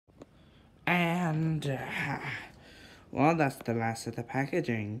And, well, that's the last of the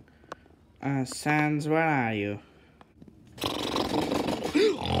packaging. Sans, where are you?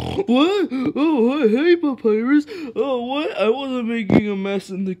 What? Oh, hey, Papyrus. Oh, what? I wasn't making a mess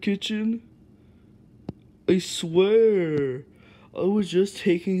in the kitchen. I swear. I was just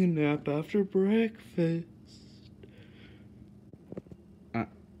taking a nap after breakfast.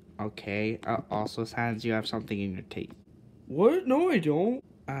 Okay. Also, Sans, you have something in your teeth. What? No, I don't.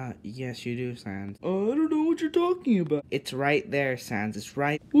 Yes, you do, Sans. I don't know what you're talking about. It's right there, Sans. It's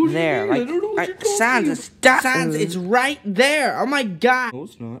right there. Like, I don't know what you're talking about. Sans, it's right there. Oh my god. No,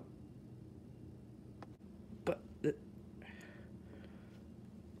 it's not. But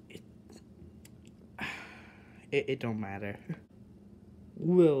it don't matter.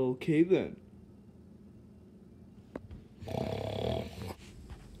 Well, okay then.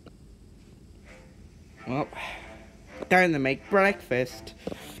 Well, time to make breakfast.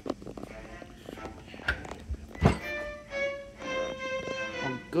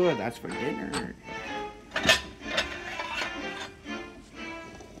 Oh, good, that's for dinner.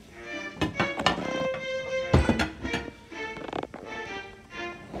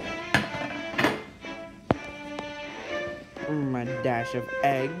 My dash of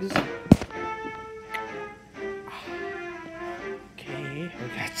eggs. Okay, we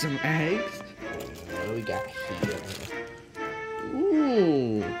got some eggs. What do we got here?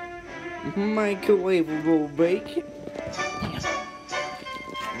 Ooh, microwavable bacon.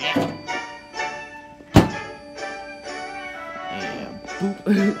 And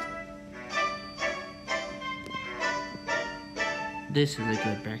boop. This is a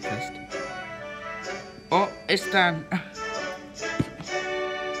good breakfast. Oh, it's done.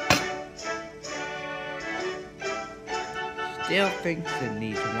 Still thinks it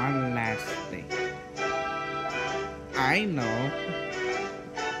needs one last thing. I know.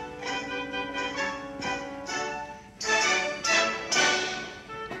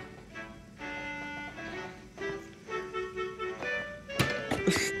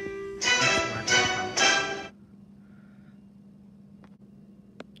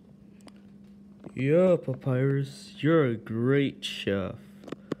 Yeah, Papyrus, you're a great chef.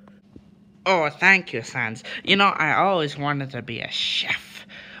 Oh, thank you, Sans. You know, I always wanted to be a chef,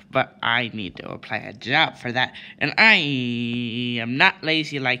 but I need to apply a job for that, and I am not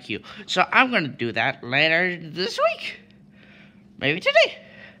lazy like you. So I'm going to do that later this week. Maybe today.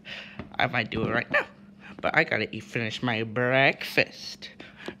 I might do it right now, but I gotta finish my breakfast.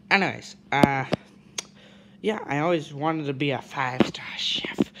 Anyways, yeah, I always wanted to be a 5-star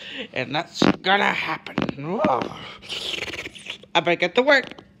chef, and that's gonna happen. Whoa. I better get to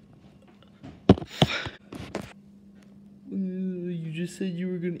work. You just said you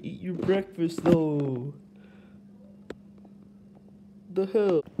were gonna eat your breakfast, though. The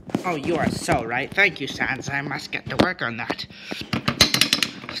hell? Oh, you are so right. Thank you, Sans. I must get to work on that.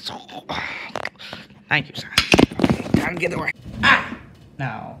 Thank you, Sans. Time to get to work. Ah!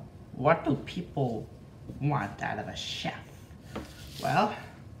 Now, what do people want out of a chef? Well,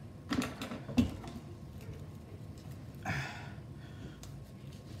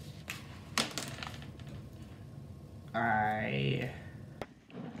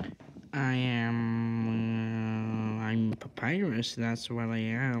 I'm Papyrus, that's what I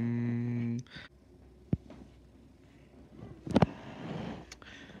am.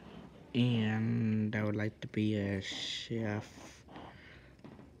 And I would like to be a chef.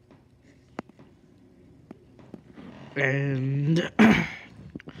 And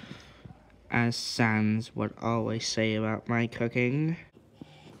as Sans would always say about my cooking,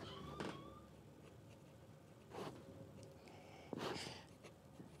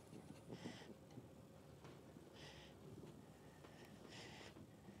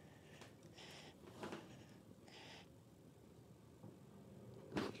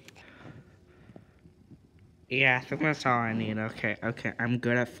 yeah, I think that's all I need. Okay, I'm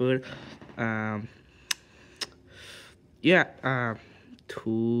good at food. Yeah,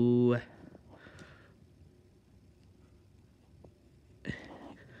 to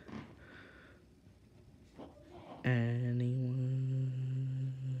anyone.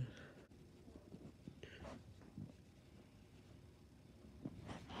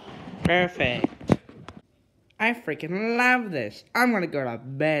 Perfect. I freaking love this. I'm gonna go to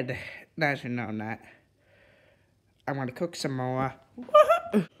bed. Actually, no, not. I'm gonna cook some more.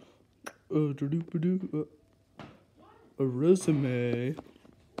 A resume.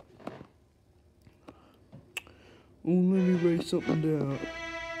 Oh, let me write something down.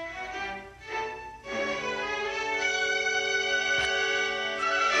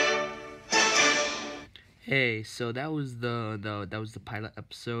 Hey, so that was the pilot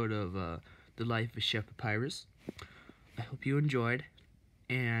episode of the life of Chef Papyrus. I hope you enjoyed,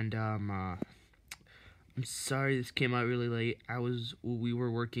 and I'm sorry this came out really late. We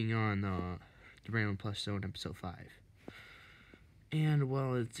were working on the Random Plus Zone episode 5, and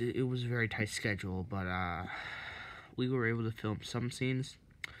well, it was a very tight schedule, but we were able to film some scenes.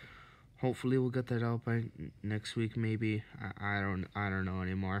 Hopefully, we'll get that out by next week. Maybe I don't know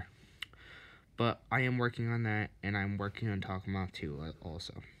anymore. But I am working on that, and I'm working on Talkmouth 2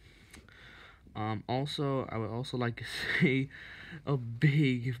 also. Also, I would also like to say a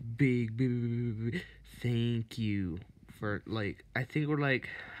big thank you for I think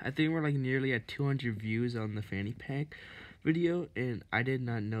we're nearly at 200 views on the Fanny Pack video, and I did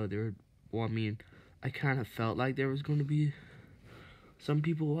not know there were. Well, I mean, I kind of felt like there was going to be some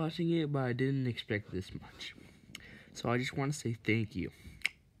people watching it, but I didn't expect this much. So I just want to say thank you.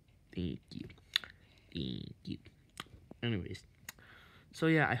 Thank you. Anyways, so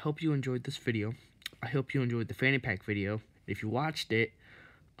yeah, I hope you enjoyed this video. I hope you enjoyed the Fanny Pack video. If you watched it,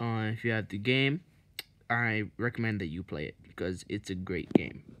 if you have the game, I recommend that you play it because it's a great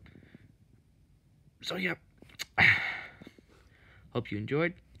game. So yeah, hope you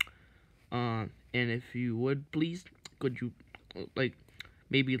enjoyed. And if you would, please, could you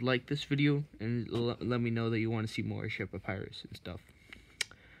maybe like this video and let me know that you want to see more Chef Papyrus and stuff.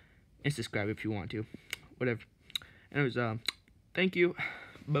 And subscribe if you want to. Whatever. Anyways, thank you.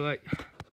 Bye-bye.